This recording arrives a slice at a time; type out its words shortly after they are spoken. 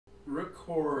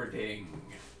Recording.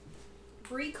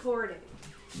 Recording.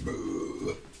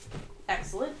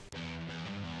 Excellent.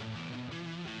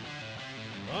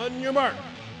 On your mark.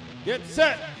 Get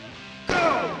set.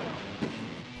 Go!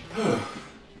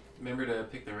 Remember to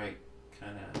pick the right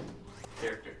kind of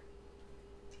character.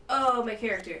 Oh, my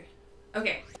character.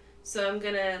 Okay, so I'm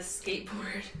gonna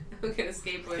skateboard. I'm gonna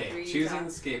skateboard Okay, through Utah. choosing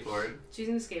the skateboard.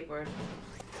 Choosing the skateboard.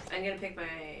 I'm gonna pick my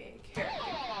character.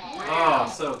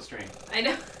 Oh, so extreme. I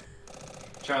know.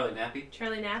 Charlie Nappy.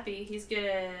 Charlie Nappy. He's good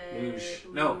at... Luge.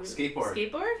 No, skateboard.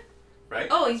 Skateboard? Right?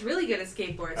 Oh, he's really good at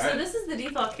skateboard. All So right. this is the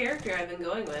default character I've been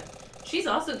going with. She's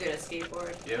also good at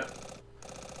skateboard. Yeah.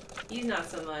 He's not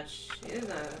so much. He's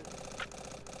not...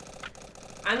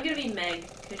 I'm gonna be Meg,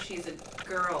 because she's a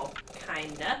girl.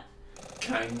 Kinda.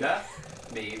 Kinda.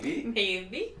 Maybe.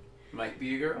 Maybe. Might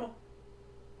be a girl.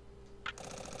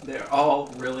 They're all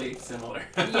really similar.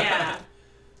 Yeah.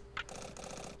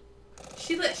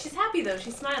 She's happy though.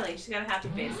 She's smiling. She's got a happy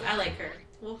face. I like her.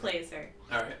 We'll play as her.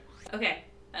 Alright. Okay.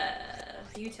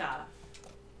 Utah.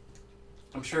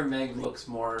 I'm sure Meg looks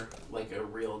more like a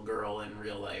real girl in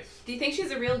real life. Do you think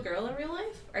she's a real girl in real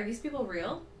life? Are these people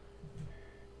real?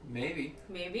 Maybe.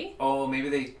 Maybe. Oh, maybe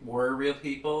they were real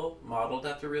people, modeled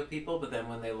after real people, but then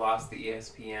when they lost the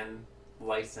ESPN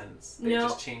license, they No.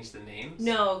 just changed the names?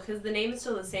 No, because the name is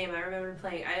still the same. I remember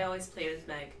playing. I always played as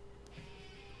Meg.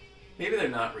 Maybe they're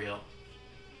not real.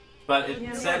 But it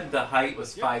Yeah. said the height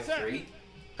was 5'3",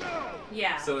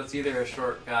 Yeah. so it's either a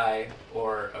short guy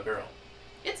or a girl.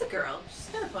 It's a girl. She's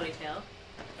got a ponytail.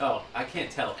 Oh, I can't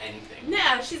tell anything.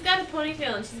 Yeah, she's got a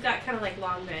ponytail and she's got kind of like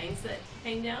long bangs that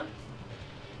hang down.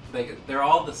 Like, they're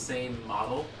all the same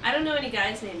model. I don't know any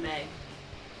guys named Meg.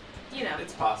 You know.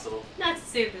 It's possible. Not to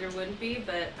say that there wouldn't be,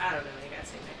 but I don't know any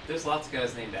guys named Meg. There's lots of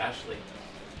guys named Ashley.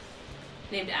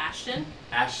 Named Ashton?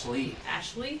 Ashley.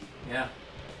 Ashley? Yeah.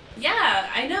 Yeah,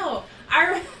 I know.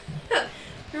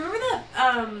 Remember that,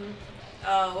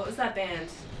 oh, what was that band?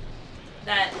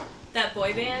 That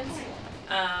boy band?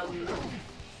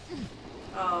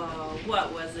 Oh,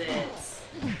 what was it?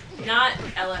 Not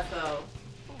LFO.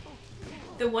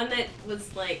 The one that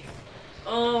was like,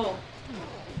 oh,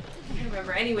 I can't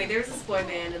remember. Anyway, there was this boy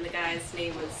band and the guy's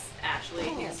name was Ashley.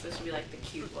 He was supposed to be like the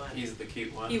cute one. He's the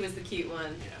cute one. He was the cute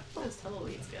one. Yeah. Where those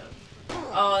tumbleweeds go?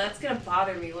 Oh, that's gonna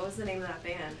bother me. What was the name of that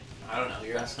band? I don't know.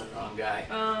 You're asking the wrong guy.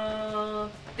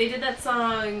 They did that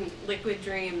song, Liquid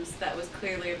Dreams, that was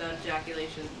clearly about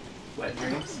ejaculation. Wet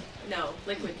Dreams? No,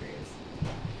 Liquid Dreams.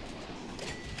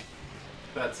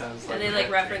 That sounds like And they a like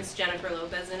wet referenced Jennifer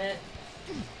Lopez in it.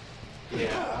 dream.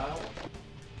 Yeah.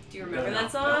 Do you remember No,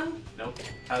 that song? Nope.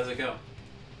 How does it go?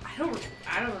 I don't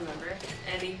remember.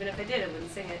 And even if I did, I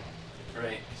wouldn't sing it.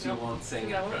 Right. She Nope. won't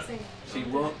sing I it. won't sing. She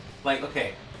won't. Like,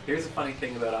 okay. Here's a funny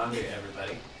thing about Andrea,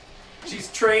 everybody.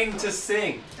 She's trained to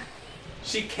sing.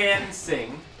 She can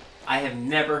sing. I have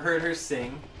never heard her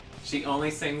sing. She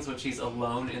only sings when she's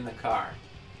alone in the car.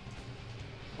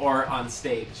 Or on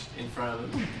stage in front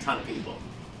of a ton of people.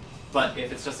 But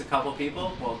if it's just a couple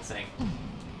people, won't sing.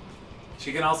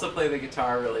 She can also play the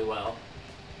guitar really well.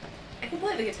 I can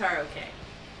play the guitar okay.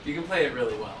 You can play it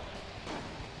really well.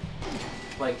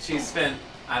 Like, she's spent,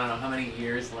 I don't know how many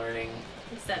years learning,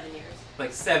 Like 7 years.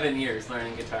 like 7 years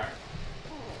learning guitar.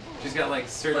 She's got like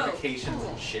certifications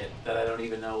and shit that I don't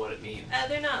even know what it means.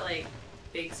 They're not like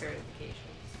big certifications.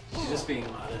 She's just being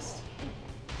modest.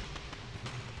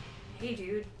 Hey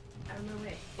dude, out of my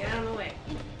way. Get out of my way.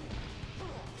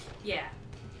 Yeah.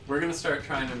 We're gonna start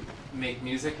trying to make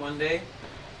music one day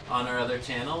on our other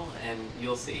channel, and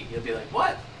you'll see. You'll be like,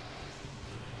 what?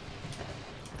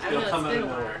 I don't It'll know, come it's out been of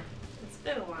a while. nowhere. It's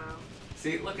been a while.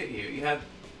 See, look at you.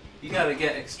 You gotta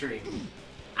get extreme.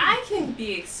 I can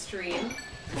be extreme.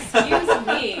 Excuse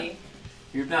me.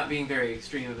 You're not being very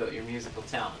extreme about your musical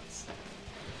talents.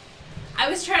 I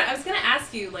was gonna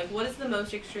ask you, like, what is the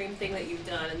most extreme thing that you've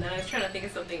done? And then I was trying to think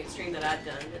of something extreme that I've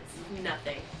done. It's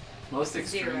nothing. Most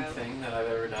extreme Zero. thing that I've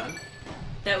ever done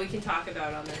That we can talk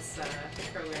about on this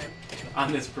program.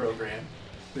 on this program,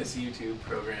 this YouTube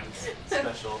program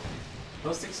special.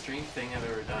 Most extreme thing I've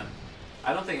ever done.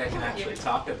 I don't think I can actually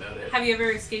talk about it. Have you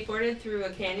ever skateboarded through a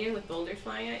canyon with boulders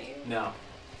flying at you? No.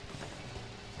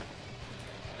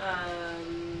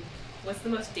 What's the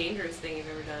most dangerous thing you've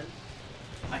ever done?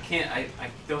 I can't, I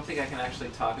don't think I can actually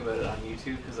talk about it on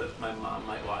YouTube because my mom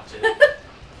might watch it.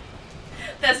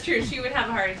 That's true. She would have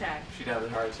a heart attack. She'd have a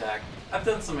heart attack. I've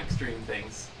done some extreme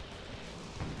things.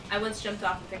 I once jumped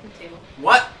off a picnic table.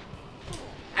 What?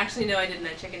 Actually, no, I didn't.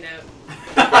 I chickened out.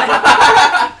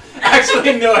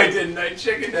 Actually, no, I didn't. I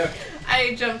chickened out.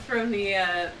 I jumped from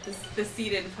the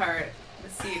seated part, the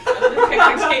seat of the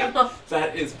picnic table.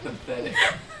 That is pathetic.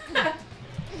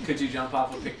 Could you jump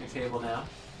off a picnic table now?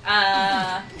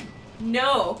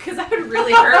 No, because I would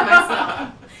really hurt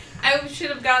myself. I should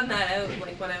have gotten that out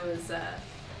like when I was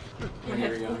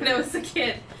when I was a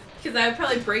kid, because I would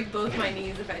probably break both my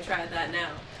knees if I tried that now.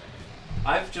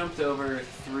 I've jumped over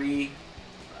 3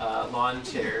 lawn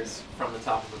chairs from the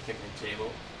top of a picnic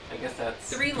table. I guess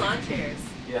that's 3 lawn chairs.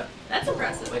 Yeah. That's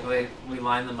impressive. Like we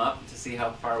lined them up to see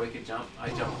how far we could jump. I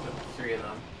jumped over 3 of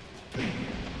them.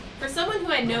 For someone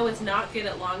who I know is not good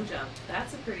at long jump,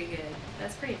 that's pretty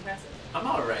impressive. I'm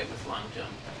alright with long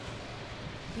jump.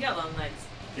 You got long legs.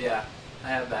 Yeah, I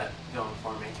have that going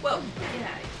for me. Whoa,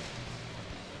 yeah.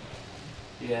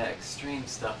 Yeah, extreme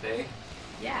stuff, eh?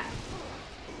 Yeah.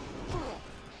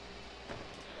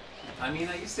 I mean,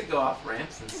 I used to go off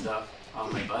ramps and stuff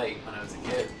on my bike when I was a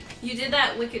kid. You did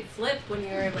that wicked flip when you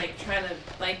were like trying to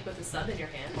bike with a sub in your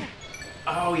hand.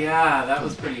 Oh yeah, that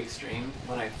was pretty extreme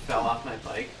when I fell off my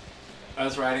bike. I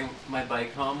was riding my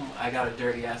bike home. I got a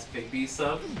dirty ass Big B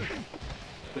sub,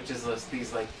 which is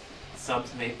these like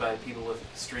subs made by people with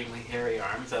extremely hairy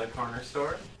arms at a corner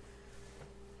store.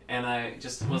 And I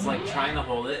just was like trying to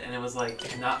hold it, and it was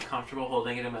like not comfortable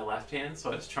holding it in my left hand,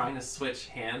 so I was trying to switch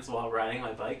hands while riding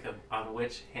my bike on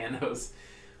which hand I was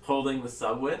holding the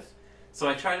sub with. So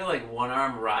I tried to like one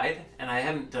arm ride, and I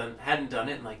hadn't done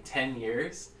it in like 10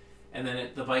 years, and then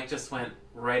the bike just went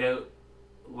right out,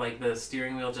 like the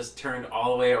steering wheel just turned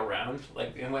all the way around,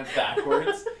 like it went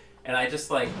backwards, and I just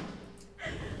like,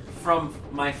 from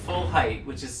my full height,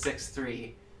 which is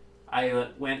 6'3", I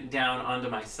went down onto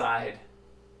my side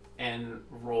and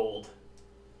rolled.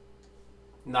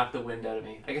 Knocked the wind out of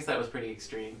me. I guess that was pretty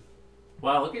extreme.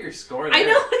 Wow, look at your score there. I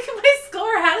know, look at my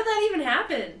score. How did that even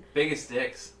happen? Biggest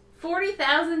dicks.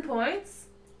 40,000 points?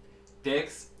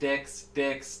 Dicks, dicks,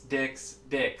 dicks, dicks,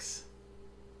 dicks.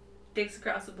 Dicks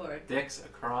across the board. Dicks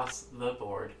across the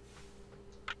board.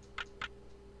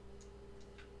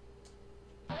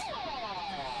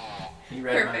 You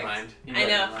read Perfect. my mind. You I read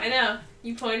know, my mind. I know.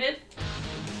 You pointed?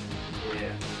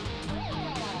 Yeah.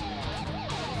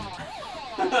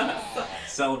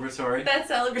 Celebratory.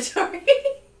 That's celebratory.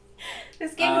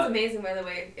 This game is amazing, by the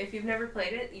way. If you've never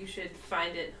played it, you should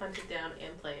find it, hunt it down,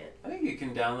 and play it. I think you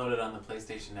can download it on the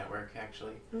PlayStation Network,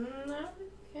 actually. No?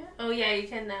 Yeah. Oh, yeah, you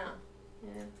can now.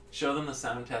 Yeah. Show them the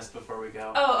sound test before we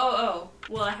go. Oh.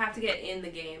 Well, I have to get in the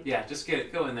game. Yeah, just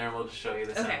go in there and we'll just show you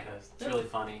the sound test. It's really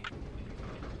funny.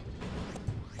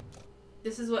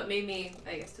 This is what made me...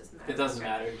 I guess it doesn't matter. It doesn't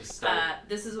matter, just start.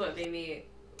 This is what made me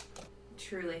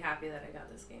truly happy that I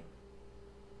got this game.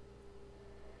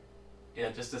 Yeah,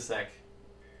 just a sec.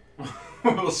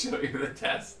 We'll show you the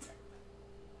test.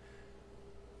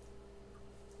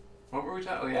 What were we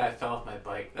talking? Oh yeah, I fell off my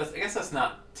bike. I guess that's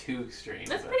not too extreme.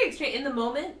 That's pretty extreme. In the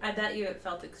moment, I bet you it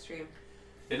felt extreme.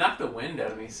 It knocked the wind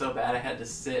out of me so bad I had to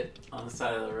sit on the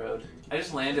side of the road. I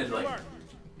just landed like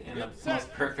in the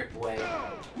most perfect way.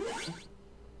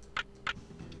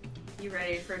 You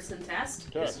ready for some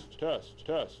test? Test. Oh,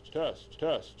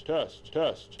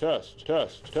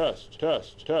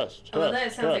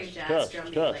 that sounds like a jazz drum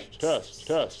beat, like...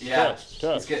 Yeah,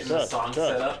 he's getting the song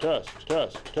set up.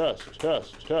 That's,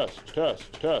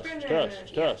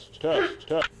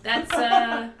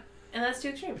 and that's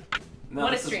 2Xtreme. No,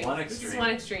 this is 1Xtreme. This is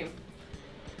 1Xtreme.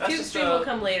 That's just 2Xtreme will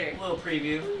come later. A little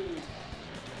preview.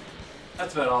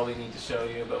 That's about all we need to show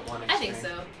you about 1Xtreme. I think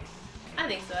so. I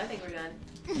think we're done.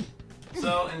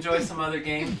 So enjoy some other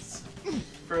games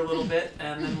for a little bit,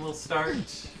 and then we'll start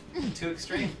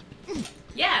 2Xtreme.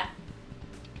 Yeah.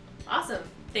 Awesome.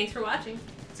 Thanks for watching.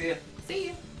 See ya. See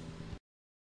you.